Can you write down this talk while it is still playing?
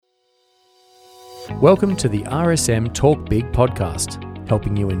Welcome to the RSM Talk Big podcast,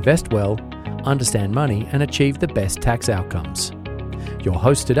 helping you invest well, understand money, and achieve the best tax outcomes. Your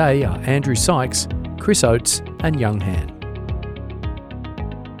hosts today are Andrew Sykes, Chris Oates, and Young Han.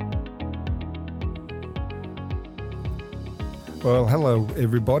 Well, hello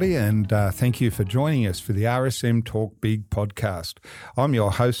everybody, and thank you for joining us for the RSM Talk Big podcast. I'm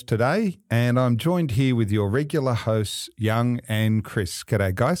your host today, and I'm joined here with your regular hosts, Young and Chris.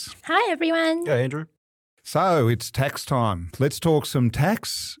 G'day, guys. Hi, everyone. Hey, Andrew. So it's tax time. Let's talk some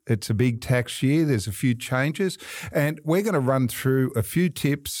tax. It's a big tax year. There's a few changes, and we're going to run through a few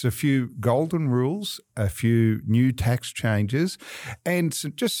tips, a few golden rules, a few new tax changes, and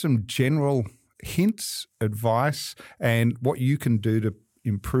just some general hints, advice, and what you can do to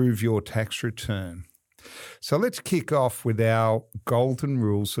improve your tax return. So let's kick off with our golden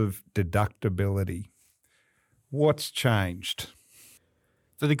rules of deductibility. What's changed?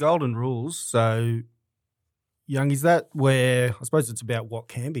 So the golden rules, Young, is that where, I suppose it's about what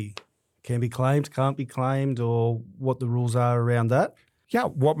can be claimed, can't be claimed, or what the rules are around that? Yeah,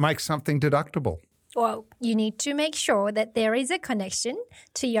 what makes something deductible? Well, you need to make sure that there is a connection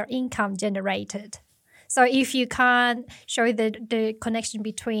to your income generated. So if you can't show the connection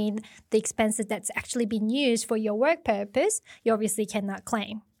between the expenses that's actually been used for your work purpose, you obviously cannot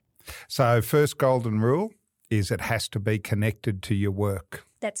claim. So first golden rule is it has to be connected to your work.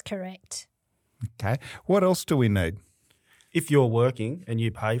 That's correct. Okay. What else do we need? If you're working and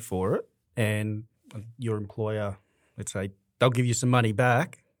you pay for it and your employer, let's say, they'll give you some money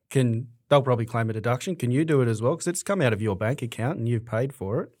back, they'll probably claim a deduction. Can you do it as well? Because it's come out of your bank account and you've paid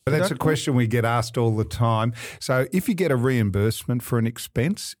for it. But that's a question we get asked all the time. So if you get a reimbursement for an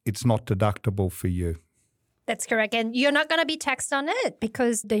expense, it's not deductible for you. That's correct. And you're not going to be taxed on it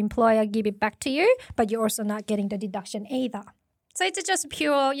because the employer give it back to you, but you're also not getting the deduction either. So it's just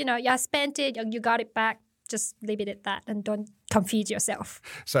pure, you spent it, you got it back. Just leave it at that and don't confuse yourself.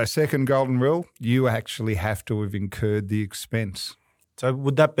 So second golden rule, you actually have to have incurred the expense. So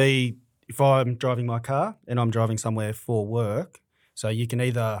would that be if I'm driving my car and I'm driving somewhere for work, so you can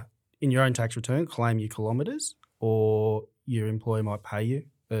either, in your own tax return, claim your kilometres, or your employer might pay you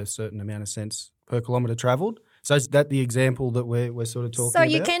a certain amount of cents per kilometre travelled. So is that the example that we're sort of talking about? So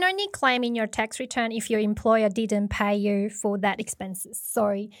you can only claim in your tax return if your employer didn't pay you for that expenses.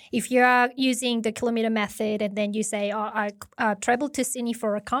 So if you are using the kilometre method and then you say, I travelled to Sydney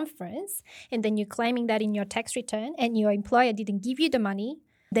for a conference, and then you're claiming that in your tax return and your employer didn't give you the money,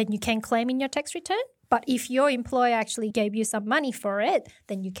 then you can claim in your tax return. But if your employer actually gave you some money for it,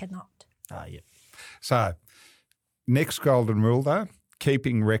 then you cannot. Yeah. So next golden rule though,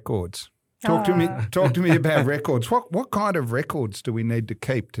 keeping records. Talk to me about records. What kind of records do we need to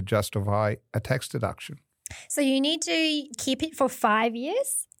keep to justify a tax deduction? So you need to keep it for 5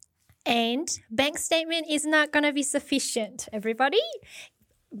 years, and bank statement is not going to be sufficient, everybody,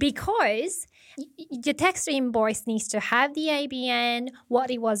 because your tax invoice needs to have the ABN, what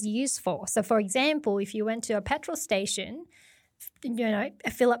it was used for. So, for example, if you went to a petrol station,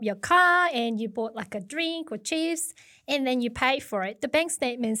 fill up your car and you bought like a drink or chips and then you pay for it, the bank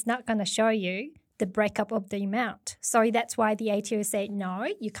statement's not going to show you the breakup of the amount. So that's why the ATO said, no,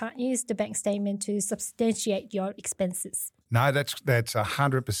 you can't use the bank statement to substantiate your expenses. No, that's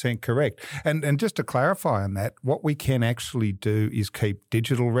 100% correct. And just to clarify on that, what we can actually do is keep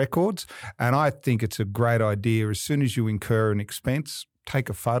digital records. And I think it's a great idea. As soon as you incur an expense, take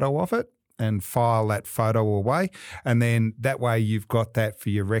a photo of it and file that photo away. And then that way you've got that for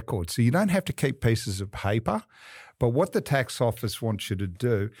your record. So you don't have to keep pieces of paper. But what the tax office wants you to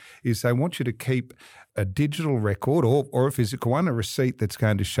do is they want you to keep a digital record or a physical one, a receipt that's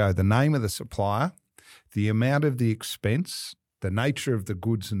going to show the name of the supplier, the amount of the expense, the nature of the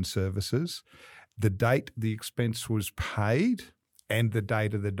goods and services, the date the expense was paid, and the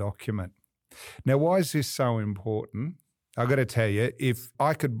date of the document. Now, why is this so important? I've got to tell you, if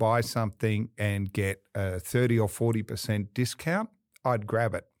I could buy something and get a 30 or 40% discount, I'd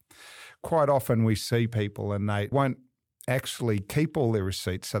grab it. Quite often we see people and they won't actually keep all their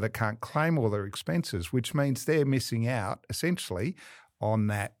receipts, so they can't claim all their expenses, which means they're missing out essentially on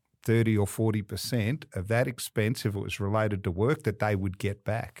that 30 or 40% of that expense if it was related to work that they would get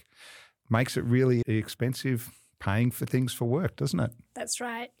back. Makes it really expensive paying for things for work, doesn't it? That's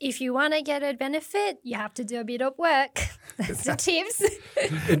right. If you want to get a benefit, you have to do a bit of work. That's the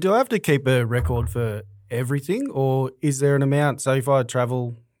tips. Do I have to keep a record for everything, or is there an amount? So if I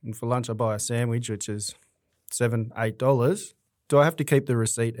travel and for lunch I buy a sandwich, which is $7-8, do I have to keep the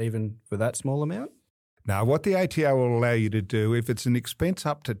receipt even for that small amount? Now, what the ATO will allow you to do, if it's an expense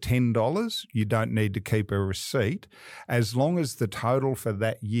up to $10, you don't need to keep a receipt as long as the total for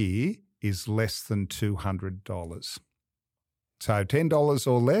that year is less than $200. So $10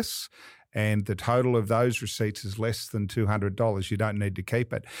 or less, and the total of those receipts is less than $200, you don't need to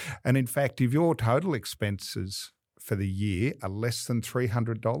keep it. And in fact, if your total expenses for the year are less than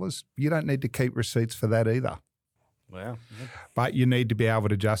 $300, you don't need to keep receipts for that either. Wow. But you need to be able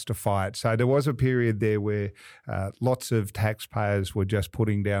to justify it. So there was a period there where lots of taxpayers were just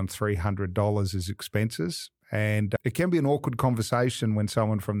putting down $300 as expenses. And it can be an awkward conversation when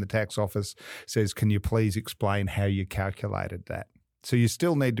someone from the tax office says, can you please explain how you calculated that? So you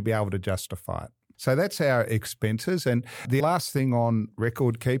still need to be able to justify it. So that's our expenses. And the last thing on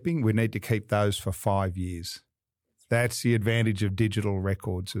record keeping, we need to keep those for 5 years. That's the advantage of digital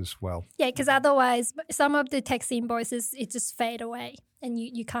records as well. Yeah, because otherwise some of the tax invoices, it just fade away and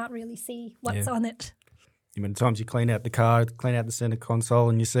you can't really see what's on it. Many times you clean out the car, clean out the centre console,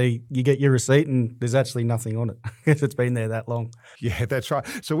 and you get your receipt and there's actually nothing on it because it's been there that long. Yeah, that's right.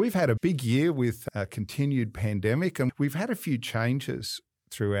 So we've had a big year with a continued pandemic, and we've had a few changes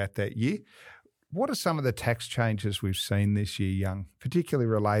throughout that year. What are some of the tax changes we've seen this year, Young, particularly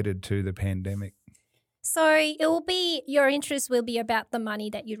related to the pandemic? So your interest will be about the money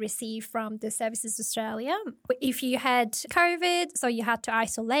that you receive from the Services Australia. If you had COVID, so you had to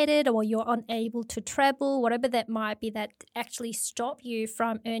isolate it, or you're unable to travel, whatever that might be, that actually stop you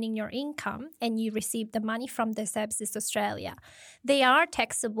from earning your income, and you receive the money from the Services Australia, they are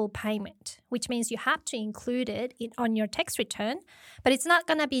taxable payment, which means you have to include it on your tax return, but it's not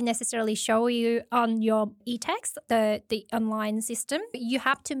going to be necessarily show you on your e-tax, the online system. You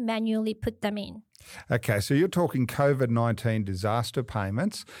have to manually put them in. Okay, so you're talking COVID-19 disaster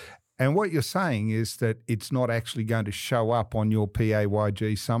payments, and what you're saying is that it's not actually going to show up on your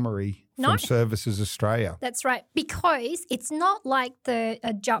PAYG summary from Services Australia. That's right, because it's not like a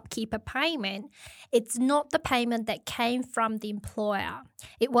JobKeeper payment. It's not the payment that came from the employer.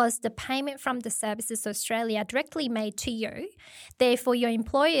 It was the payment from the Services Australia directly made to you. Therefore, your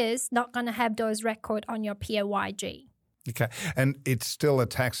employer's not going to have those record on your PAYG. Okay, and it's still a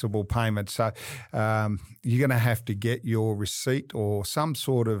taxable payment. So you're going to have to get your receipt or some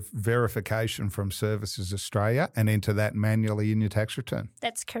sort of verification from Services Australia and enter that manually in your tax return.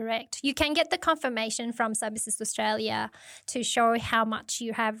 That's correct. You can get the confirmation from Services Australia to show how much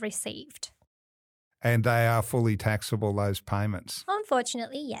you have received. And they are fully taxable, those payments?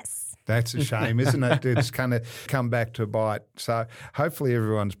 Unfortunately, yes. That's a shame, isn't it? It's kind of come back to bite. So hopefully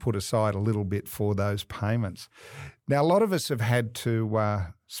everyone's put aside a little bit for those payments. Now, a lot of us have had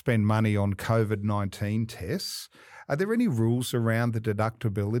to spend money on COVID-19 tests. Are there any rules around the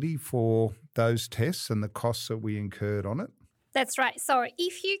deductibility for those tests and the costs that we incurred on it? That's right. So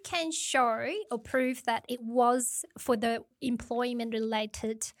if you can show or prove that it was for the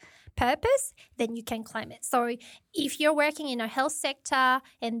employment-related purpose, then you can claim it. So if you're working in a health sector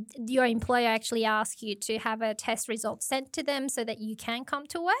and your employer actually asks you to have a test result sent to them so that you can come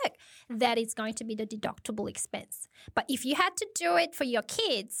to work, that is going to be the deductible expense. But if you had to do it for your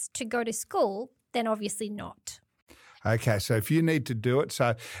kids to go to school, then obviously not. Okay, so if you need to do it,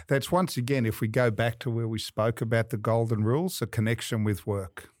 so that's once again, if we go back to where we spoke about the golden rules, a connection with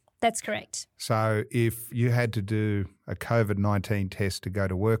work. That's correct. So if you had to do a COVID-19 test to go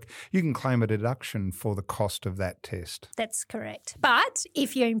to work, you can claim a deduction for the cost of that test. That's correct. But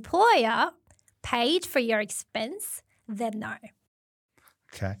if your employer paid for your expense, then no.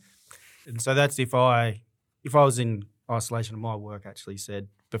 Okay. And so that's if I was in isolation and my work actually said,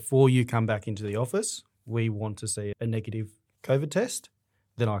 before you come back into the office, we want to see a negative COVID test,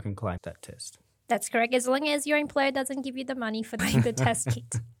 then I can claim that test. That's correct, as long as your employer doesn't give you the money for the test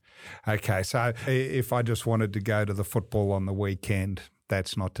kit. Okay, so if I just wanted to go to the football on the weekend,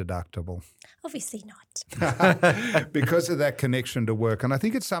 that's not deductible. Obviously not. Because of that connection to work. And I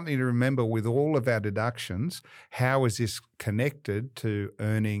think it's something to remember with all of our deductions. How is this connected to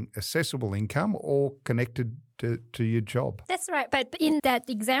earning accessible income or connected to your job? That's right. But in that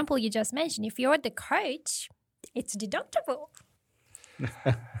example you just mentioned, if you're the coach, it's deductible.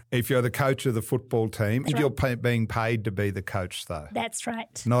 If you're the coach of the football team, That's you're right. being paid to be the coach, though. That's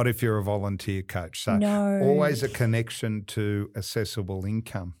right. Not if you're a volunteer coach. So always a connection to accessible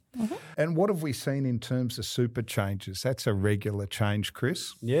income. Mm-hmm. And what have we seen in terms of super changes? That's a regular change,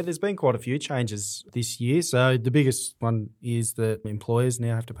 Chris. Yeah, there's been quite a few changes this year. So the biggest one is that employers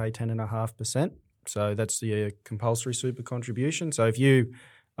now have to pay 10.5%. So that's the compulsory super contribution. So if you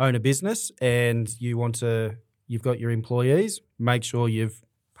own a business and you've got your employees, make sure you're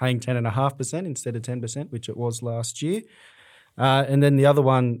paying 10.5% instead of 10%, which it was last year. And then the other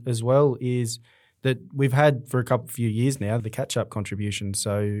one as well is that we've had for a few years now the catch-up contribution.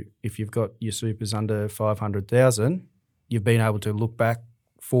 So if you've got your supers under 500,000, you've been able to look back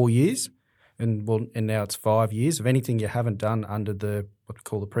 4 years, and now it's 5 years of anything you haven't done under the what we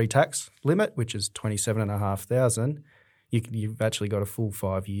call the pre-tax limit, which is $27,500. You've actually got a full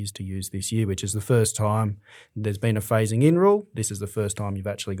 5 years to use this year, which is the first time there's been a phasing in rule. This is the first time you've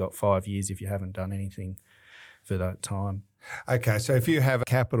actually got 5 years if you haven't done anything for that time. Okay, so if you have a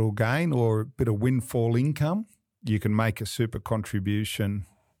capital gain or a bit of windfall income, you can make a super contribution.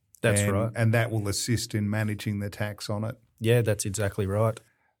 That's right. And that will assist in managing the tax on it. Yeah, that's exactly right.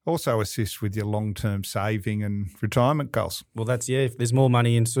 Also assist with your long-term saving and retirement goals. Well, if there's more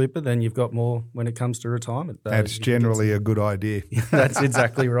money in super, then you've got more when it comes to retirement. That's generally a good idea. That's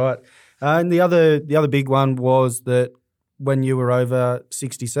exactly right. And the other big one was that when you were over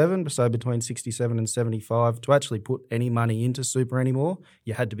 67, so between 67 and 75, to actually put any money into super anymore,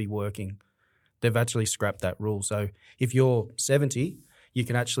 you had to be working. They've actually scrapped that rule. So if you're 70, you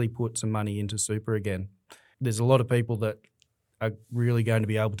can actually put some money into super again. There's a lot of people that are really going to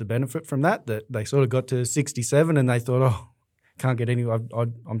be able to benefit from that they sort of got to 67 and they thought, can't get any,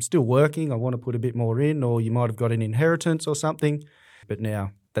 I'm still working, I want to put a bit more in, or you might have got an inheritance or something, but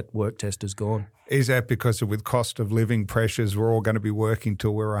now that work test is gone. Is that because with cost of living pressures, we're all going to be working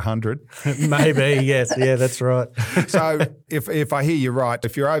till we're 100? Maybe, yes. Yeah, that's right. So if I hear you right,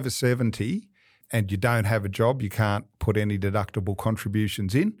 if you're over 70 and you don't have a job, you can't put any deductible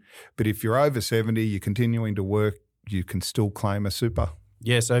contributions in. But if you're over 70, you're continuing to work, you can still claim a super.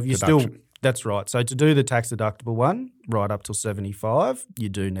 Yeah, so if you that's right. So to do the tax deductible one, right up till 75, you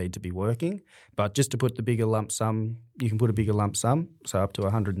do need to be working. But just to put the bigger lump sum, you can put a bigger lump sum, so up to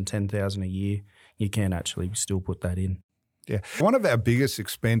 $110,000 a year, you can actually still put that in. Yeah. One of our biggest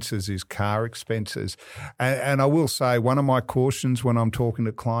expenses is car expenses. And I will say one of my cautions when I'm talking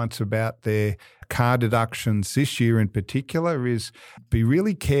to clients about their car deductions this year in particular is be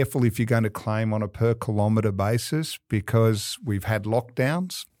really careful if you're going to claim on a per kilometre basis, because we've had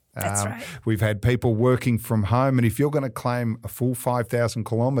lockdowns. That's right. We've had people working from home, and if you're going to claim a full 5,000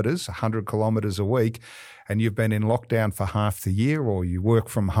 kilometres, 100 kilometres a week, and you've been in lockdown for half the year, or you work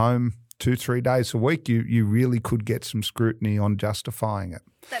from home 2-3 days a week, you really could get some scrutiny on justifying it.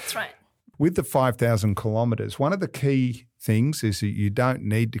 That's right. With the 5,000 kilometres, one of the key things is that you don't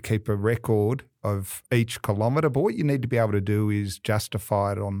need to keep a record of each kilometre, but what you need to be able to do is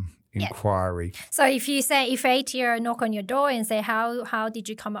justify it on inquiry. So if ATO knock on your door and say, how did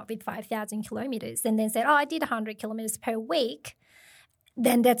you come up with 5,000 kilometres? And then say, I did 100 kilometres per week,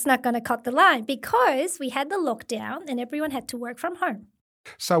 then that's not going to cut the line, because we had the lockdown and everyone had to work from home.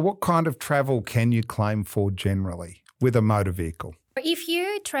 So what kind of travel can you claim for generally with a motor vehicle? If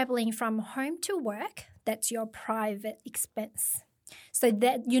you're travelling from home to work, that's your private expense. So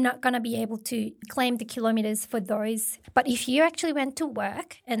that you're not going to be able to claim the kilometres for those. But if you actually went to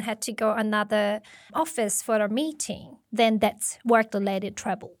work and had to go another office for a meeting, then that's work-related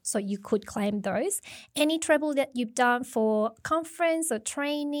travel. So you could claim those. Any travel that you've done for conference or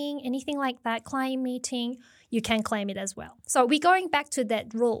training, anything like that, client meeting, you can claim it as well. So we're going back to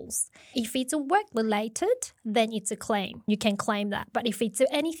that rules. If it's work-related, then it's a claim. You can claim that. But if it's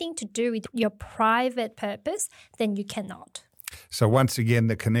anything to do with your private purpose, then you cannot. So once again,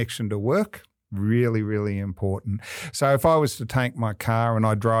 the connection to work, really, really important. So if I was to take my car and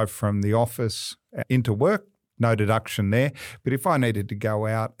I drive from the office into work, no deduction there. But if I needed to go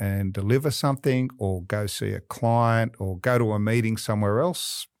out and deliver something or go see a client or go to a meeting somewhere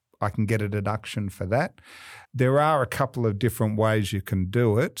else, I can get a deduction for that. There are a couple of different ways you can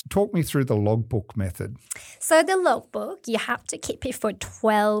do it. Talk me through the logbook method. So the logbook, you have to keep it for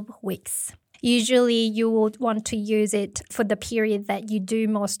 12 weeks. Usually you would want to use it for the period that you do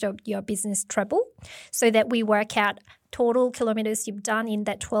most of your business travel, so that we work out total kilometres you've done in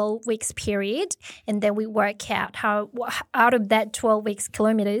that 12 weeks period, and then we work out how out of that 12 weeks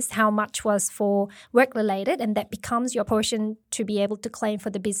kilometres, how much was for work related, and that becomes your portion to be able to claim for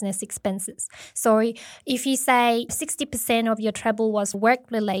the business expenses. So if you say 60% of your travel was work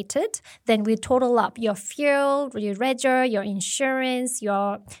related, then we total up your fuel, your rego, your insurance,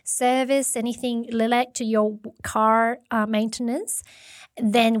 your service, anything related to your car maintenance,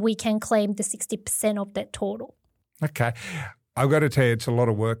 then we can claim the 60% of that total. Okay. I've got to tell you, it's a lot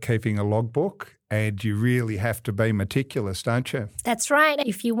of work keeping a logbook, and you really have to be meticulous, don't you? That's right.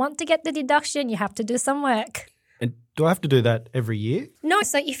 If you want to get the deduction, you have to do some work. And do I have to do that every year? No.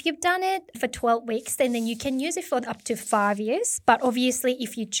 So if you've done it for 12 weeks, then you can use it for up to 5 years. But obviously,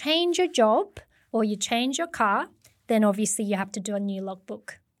 if you change your job or you change your car, then obviously you have to do a new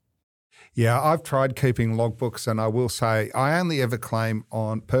logbook. Yeah, I've tried keeping logbooks, and I will say I only ever claim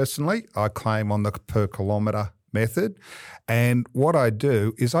on, personally, I claim on the per kilometre method. And what I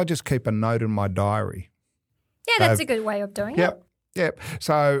do is I just keep a note in my diary. Yeah, that's a good way of doing it. Yep. Yep.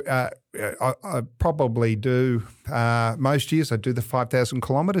 So I probably do, most years I do the 5,000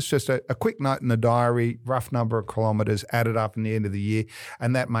 kilometres, just a quick note in the diary, rough number of kilometres added up in the end of the year,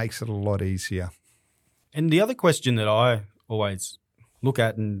 and that makes it a lot easier. And the other question that I always look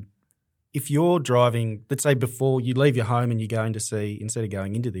at, and if you're driving, let's say before you leave your home and you're going to see, instead of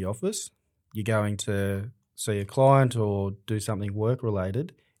going into the office, you're going to see a client or do something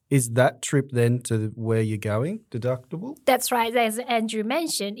work-related, is that trip then to where you're going deductible? That's right. As Andrew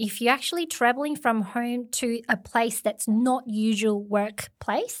mentioned, if you're actually traveling from home to a place that's not usual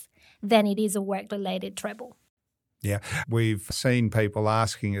workplace, then it is a work-related travel. Yeah, we've seen people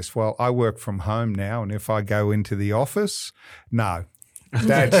asking us, well, I work from home now, and if I go into the office, no.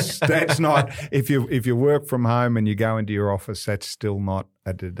 That's not, if you work from home and you go into your office, that's still not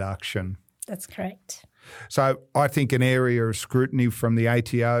a deduction. That's correct. So I think an area of scrutiny from the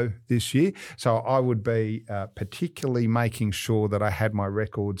ATO this year. So I would be particularly making sure that I had my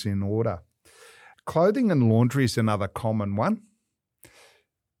records in order. Clothing and laundry is another common one.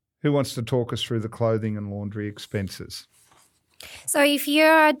 Who wants to talk us through the clothing and laundry expenses? So if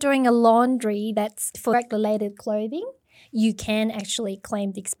you're doing a laundry that's for work-related clothing, you can actually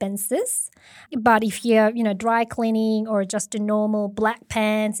claim the expenses. But if you're, dry cleaning or just a normal black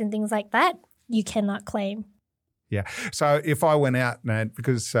pants and things like that, you cannot claim. Yeah. So if I went out and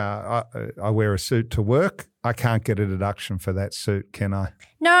because I wear a suit to work, I can't get a deduction for that suit, can I?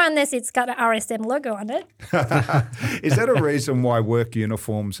 No, unless it's got an RSM logo on it. Is that a reason why work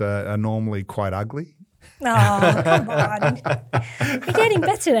uniforms are normally quite ugly? Oh, come on. You're getting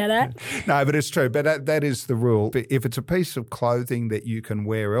better at it. No, but it's true. But that is the rule. If it's a piece of clothing that you can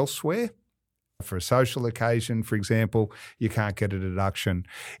wear elsewhere, for a social occasion, for example, you can't get a deduction.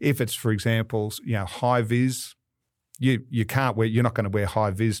 If it's, for example, high vis, you can't wear. You're not going to wear high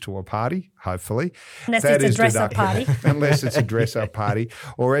vis to a party, hopefully. Unless it's a dress-up party. Unless it's a dress-up party,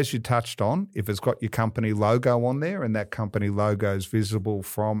 or as you touched on, if it's got your company logo on there, and that company logo is visible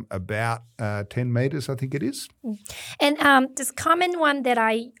from about 10 metres, I think it is. And this common one that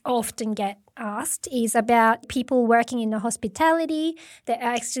I often get asked is about people working in the hospitality. They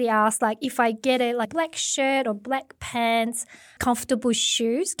actually ask, if I get a black shirt or black pants, comfortable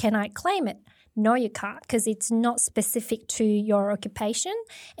shoes, can I claim it? No, you can't, because it's not specific to your occupation,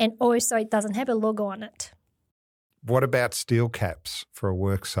 and also it doesn't have a logo on it. What about steel caps for a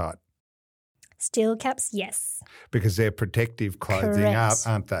work site? Steel caps, yes. Because they're protective clothing,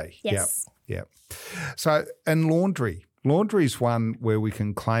 aren't they? Yes. Yep. So, and laundry. Laundry is one where we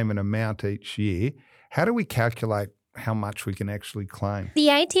can claim an amount each year. How do we calculate how much we can actually claim? The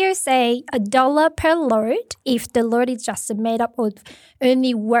ATO say $1 per load if the load is just made up of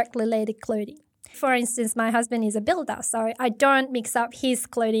only work-related clothing. For instance, my husband is a builder, so I don't mix up his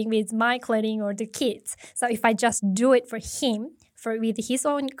clothing with my clothing or the kids. So if I just do it for him, with his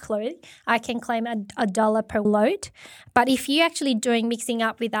own clothes, I can claim $1 per load. But if you're actually mixing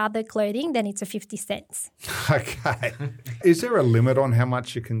up with other clothing, then it's 50 cents. Okay. Is there a limit on how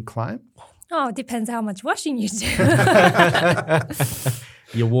much you can claim? Oh, it depends how much washing you do.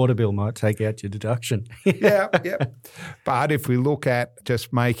 Your water bill might take out your deduction. Yeah. But if we look at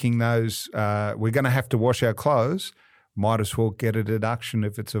just making those, we're going to have to wash our clothes, might as well get a deduction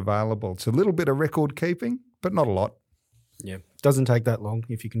if it's available. It's a little bit of record keeping, but not a lot. Yeah, doesn't take that long.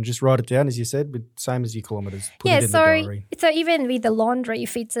 If you can just write it down, as you said, but same as your kilometres, put it in the diary. So even with the laundry,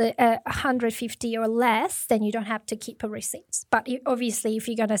 if it's a 150 or less, then you don't have to keep a receipt. But obviously, if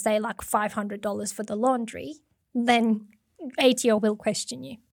you're going to say $500 for the laundry, then ATO will question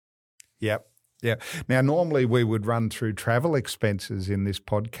you. Yep. Yeah. Now, normally we would run through travel expenses in this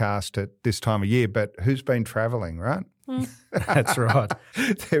podcast at this time of year, but who's been travelling, right? That's right.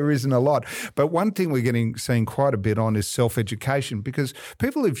 There isn't a lot. But one thing we're seeing quite a bit on is self-education, because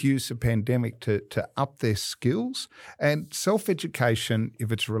people have used the pandemic to up their skills, and self-education,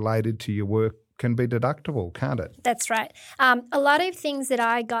 if it's related to your work, can be deductible, can't it? That's right. A lot of things that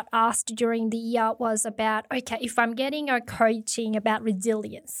I got asked during the year was about, okay, if I'm getting a coaching about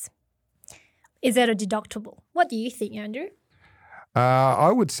resilience, is that a deductible? What do you think, Andrew?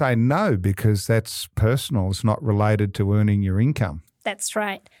 I would say no, because that's personal. It's not related to earning your income. That's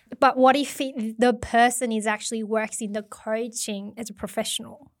right. But what if the person actually works in the coaching as a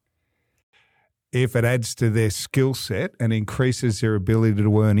professional? If it adds to their skill set and increases their ability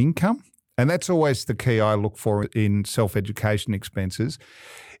to earn income, and that's always the key I look for in self-education expenses,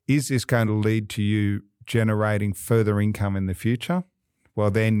 is this going to lead to you generating further income in the future? well,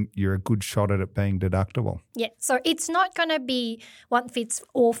 then you're a good shot at it being deductible. Yeah, so it's not going to be one fits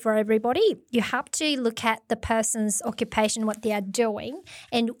all for everybody. You have to look at the person's occupation, what they are doing,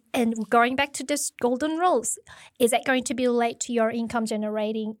 and going back to this golden rules, is that going to be related to your income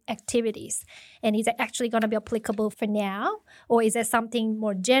generating activities? And is it actually going to be applicable for now? Or is there something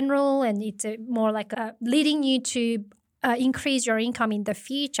more general and it's more like leading you to increase your income in the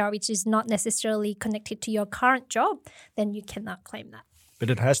future, which is not necessarily connected to your current job? Then you cannot claim that. But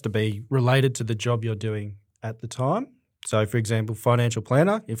it has to be related to the job you're doing at the time. So, for example, financial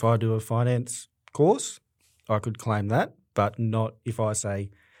planner, if I do a finance course, I could claim that, but not if I say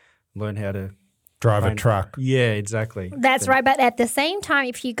learn how to Drive a truck. Yeah, exactly. That's right. But at the same time,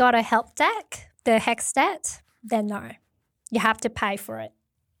 if you got a help deck, the HECSTAT, then no. You have to pay for it.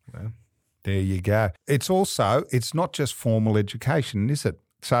 Well, there you go. It's not just formal education, is it?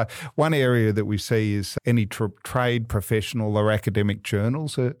 So one area that we see is any trade, professional or academic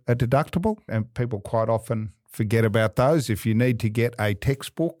journals are deductible, and people quite often forget about those. If you need to get a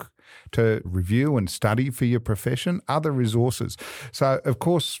textbook to review and study for your profession, other resources. So, of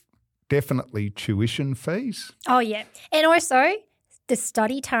course, definitely tuition fees. Oh, yeah. And also the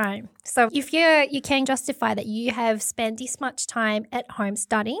study time. So if you can justify that you have spent this much time at home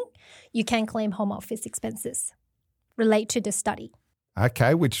studying, you can claim home office expenses relate to the study.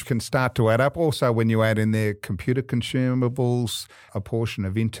 Okay, which can start to add up. Also, when you add in there computer consumables, a portion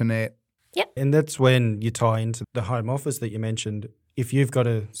of internet. Yep. And that's when you tie into the home office that you mentioned. If you've got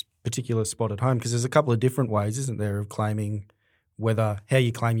a particular spot at home, because there's a couple of different ways, isn't there, of claiming how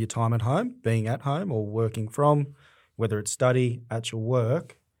you claim your time at home, being at home or working from, whether it's study, actual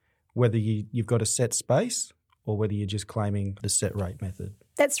work, whether you've got a set space or whether you're just claiming the set rate method.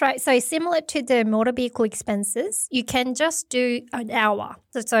 That's right. So similar to the motor vehicle expenses, you can just do an hour.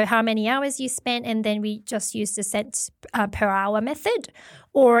 So how many hours you spent, and then we just use the cents per hour method.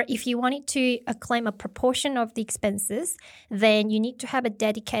 Or if you wanted to claim a proportion of the expenses, then you need to have a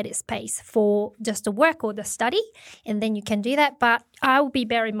dedicated space for just the work or the study, and then you can do that. But I will be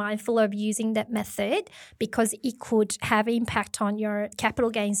very mindful of using that method because it could have impact on your capital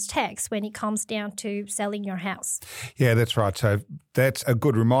gains tax when it comes down to selling your house. Yeah, that's right. So that's a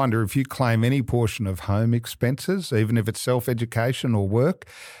good reminder. If you claim any portion of home expenses, even if it's self-education or work,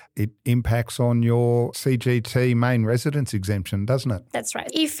 it impacts on your CGT main residence exemption, doesn't it? That's right.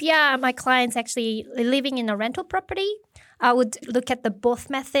 If my client's actually living in a rental property, I would look at the both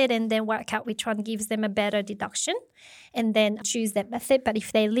method and then work out which one gives them a better deduction and then choose that method. But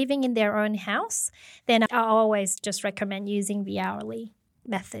if they're living in their own house, then I always just recommend using the hourly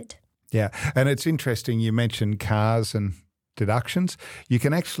method. Yeah, and it's interesting you mentioned cars and deductions. You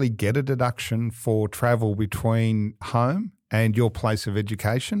can actually get a deduction for travel between home and your place of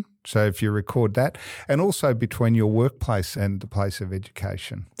education. So if you record that, and also between your workplace and the place of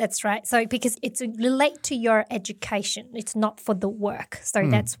education. That's right. So because it's relate to your education, it's not for the work. So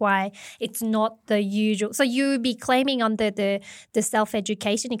that's why it's not the usual. So you would be claiming on the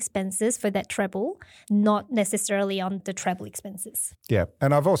self-education expenses for that travel, not necessarily on the travel expenses. Yeah.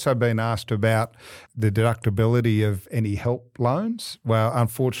 And I've also been asked about the deductibility of any help loans. Well,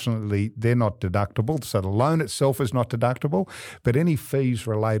 unfortunately, they're not deductible. So the loan itself is not deductible, but any fees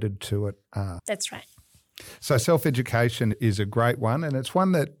related to it are. That's right. So self-education is a great one, and it's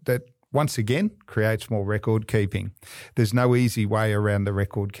one that once again creates more record keeping. There's no easy way around the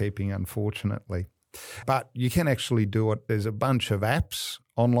record keeping, unfortunately. But you can actually do it. There's a bunch of apps,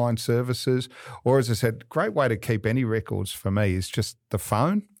 online services, or as I said, great way to keep any records for me is just the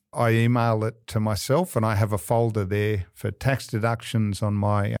phone. I email it to myself and I have a folder there for tax deductions on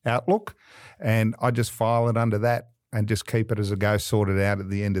my Outlook, and I just file it under that and just keep it as a go sorted out at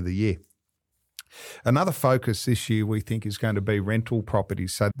the end of the year. Another focus this year we think is going to be rental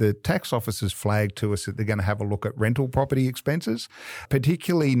properties. So the tax officers flagged to us that they're going to have a look at rental property expenses,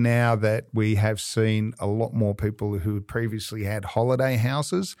 particularly now that we have seen a lot more people who had previously had holiday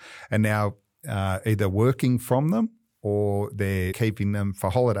houses and now either working from them or they're keeping them for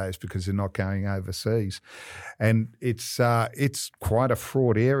holidays because they're not going overseas. And it's quite a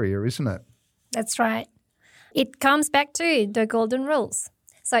fraught area, isn't it? That's right. It comes back to the golden rules.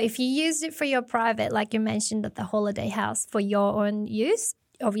 So if you use it for your private, like you mentioned at the holiday house for your own use,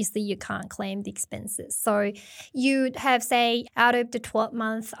 obviously you can't claim the expenses. So you'd have, say, out of the 12th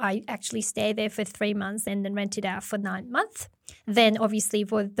month, I actually stay there for 3 months and then rent it out for 9 months. Then obviously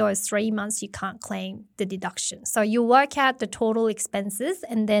for those 3 months, you can't claim the deduction. So you work out the total expenses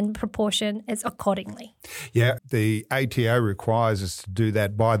and then proportion is accordingly. Yeah, the ATO requires us to do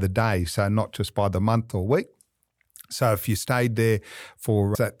that by the day, so not just by the month or week. So if you stayed there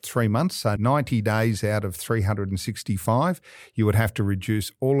for 3 months, so 90 days out of 365, you would have to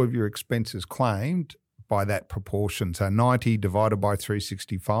reduce all of your expenses claimed by that proportion. So 90 divided by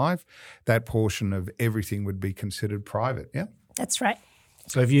 365, that portion of everything would be considered private, yeah? That's right.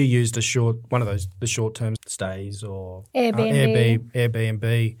 So if you used one of those, the short-term stays or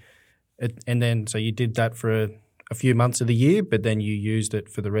Airbnb, and then so you did that for a few months of the year, but then you used it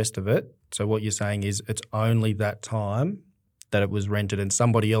for the rest of it. So what you're saying is it's only that time that it was rented and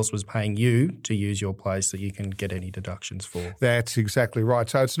somebody else was paying you to use your place that you can get any deductions for. That's exactly right.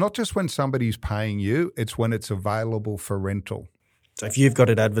 So it's not just when somebody's paying you, it's when it's available for rental. So if you've got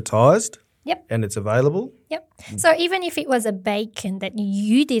it advertised Yep. and it's available. Yep. So even if it was a vacant that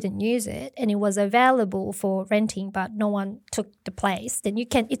you didn't use it and it was available for renting but no one took the place, then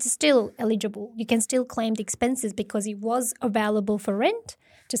it's still eligible. You can still claim the expenses because it was available for rent,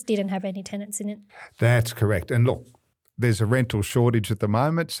 just didn't have any tenants in it. That's correct. And look, there's a rental shortage at the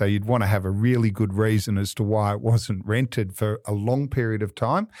moment, so you'd want to have a really good reason as to why it wasn't rented for a long period of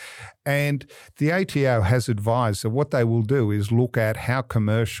time. And the ATO has advised that what they will do is look at how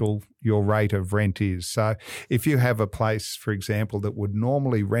commercial your rate of rent is. So if you have a place, for example, that would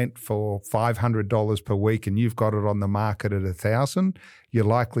normally rent for $500 per week and you've got it on the market at $1,000, you're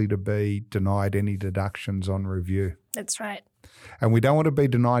likely to be denied any deductions on review. That's right. And we don't want to be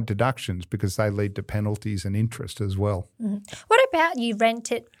denied deductions because they lead to penalties and interest as well. Mm-hmm. What about you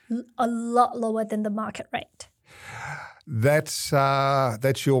rent it a lot lower than the market rate? That's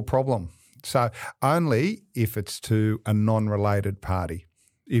your problem. So only if it's to a non-related party.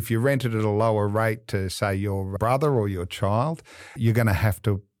 If you rent it at a lower rate to, say, your brother or your child, you're going to have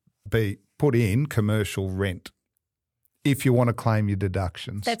to put in commercial rent if you want to claim your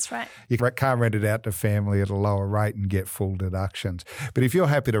deductions. That's right. You can't rent it out to family at a lower rate and get full deductions. But if you're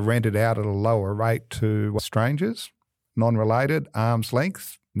happy to rent it out at a lower rate to strangers, non-related, arm's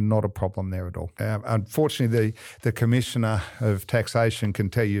length, not a problem there at all. Unfortunately, the Commissioner of Taxation can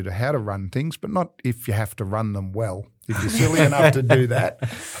tell you how to run things, but not if you have to run them well. If you're silly enough to do that,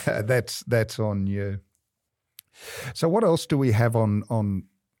 that's on you. So what else do we have on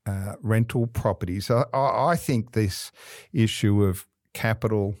rental properties? I think this issue of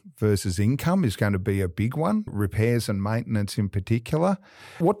capital versus income is going to be a big one, repairs and maintenance in particular.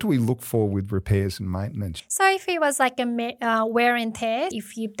 What do we look for with repairs and maintenance? So if it was like a wear and tear,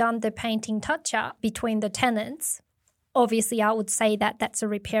 if you've done the painting touch-up between the tenants, obviously I would say that that's a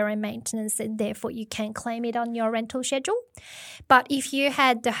repair and maintenance and therefore you can claim it on your rental schedule. But if you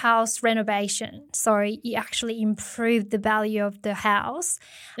had the house renovation, so you actually improved the value of the house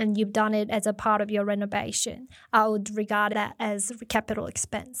and you've done it as a part of your renovation, I would regard that as a capital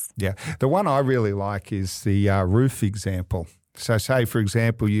expense. Yeah. The one I really like is the roof example. So say, for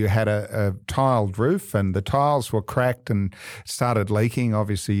example, you had a tiled roof and the tiles were cracked and started leaking.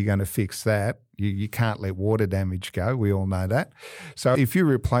 Obviously, you're going to fix that. You can't let water damage go. We all know that. So if you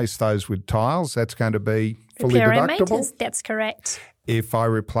replace those with tiles, that's going to be fully repair and deductible. maintenance, that's correct. If I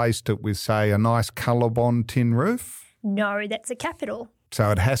replaced it with, say, a nice ColourBond tin roof? No, that's a capital.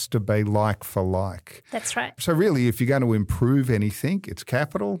 So it has to be like for like. That's right. So really, if you're going to improve anything, it's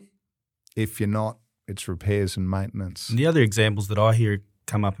capital. If you're not, it's repairs and maintenance. And the other examples that I hear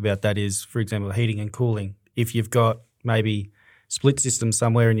come up about that is, for example, heating and cooling. If you've got maybe split system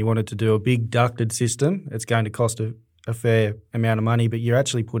somewhere and you wanted to do a big ducted system, it's going to cost a fair amount of money, but you're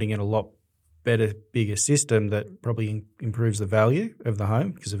actually putting in a lot better, bigger system that probably improves the value of the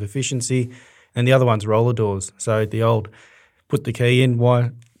home because of efficiency. And the other one's roller doors. So the old put the key in,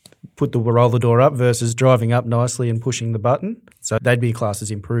 put the roller door up versus driving up nicely and pushing the button. So they'd be classed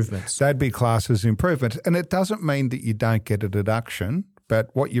as improvements. They'd be classed as improvements. And it doesn't mean that you don't get a deduction, but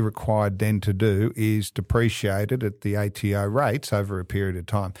what you're required then to do is depreciate it at the ATO rates over a period of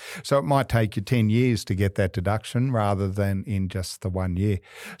time. So it might take you 10 years to get that deduction rather than in just the 1 year.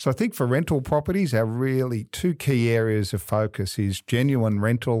 So I think for rental properties, our really two key areas of focus is genuine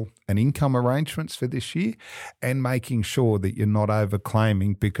rental and income arrangements for this year and making sure that you're not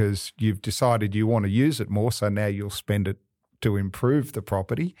overclaiming because you've decided you want to use it more, so now you'll spend it to improve the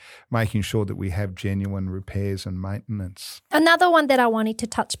property, making sure that we have genuine repairs and maintenance. Another one that I wanted to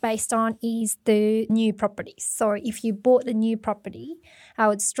touch base on is the new properties. So if you bought a new property, I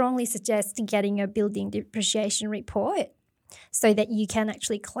would strongly suggest getting a building depreciation report so that you can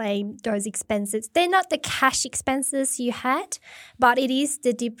actually claim those expenses. They're not the cash expenses you had, but it is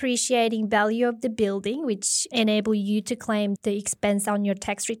the depreciating value of the building which enable you to claim the expense on your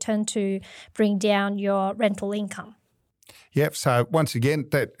tax return to bring down your rental income. Yep. So once again,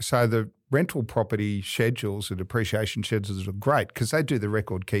 the rental property schedules, the depreciation schedules are great because they do the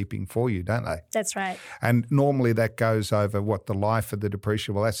record keeping for you, don't they? That's right. And normally that goes over the life of the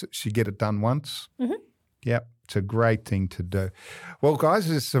depreciable assets. You get it done once. Mm-hmm. Yep. It's a great thing to do. Well, guys,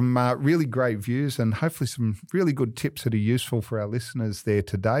 there's some really great views and hopefully some really good tips that are useful for our listeners there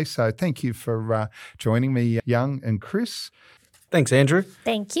today. So thank you for joining me, Young and Chris. Thanks, Andrew.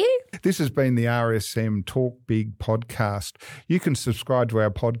 Thank you. This has been the RSM Talk Big podcast. You can subscribe to our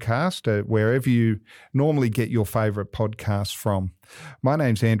podcast wherever you normally get your favourite podcasts from. My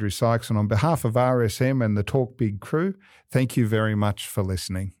name's Andrew Sykes, and on behalf of RSM and the Talk Big crew, thank you very much for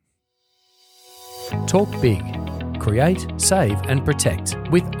listening. Talk Big. Create, save and protect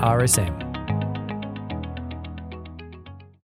with RSM.